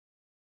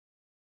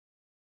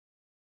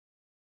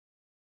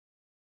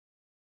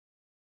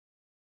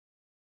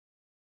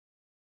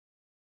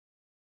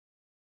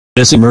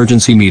This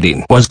emergency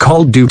meeting was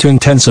called due to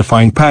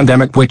intensifying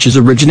pandemic which has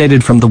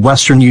originated from the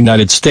western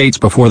United States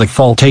before the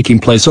fall taking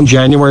place on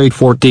January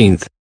 14.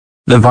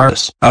 The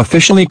virus,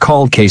 officially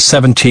called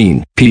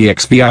K17,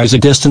 PXBI, is a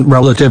distant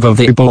relative of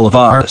the Ebola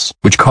virus,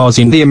 which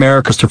causing the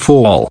Americas to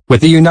fall, with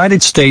the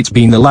United States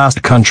being the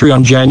last country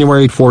on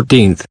January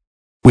 14.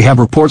 We have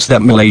reports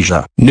that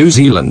Malaysia, New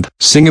Zealand,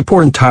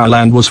 Singapore and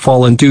Thailand was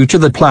fallen due to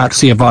the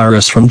Plaxia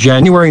virus from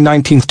January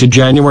 19 to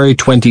January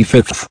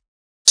 25.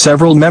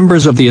 Several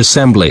members of the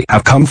Assembly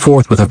have come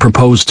forth with a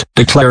proposed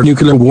declare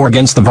nuclear war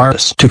against the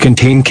virus to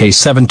contain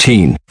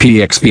K17,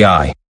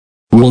 PXBI.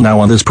 Rule now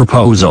on this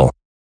proposal.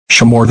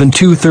 Should more than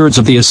 2/3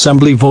 of the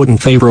Assembly vote in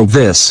favor of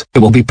this, it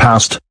will be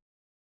passed.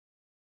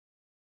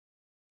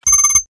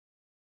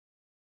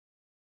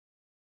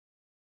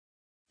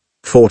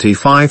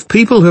 "45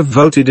 people have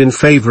voted in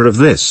favor of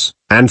this,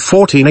 and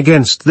 14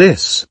 against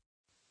this.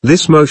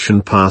 This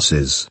motion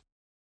passes.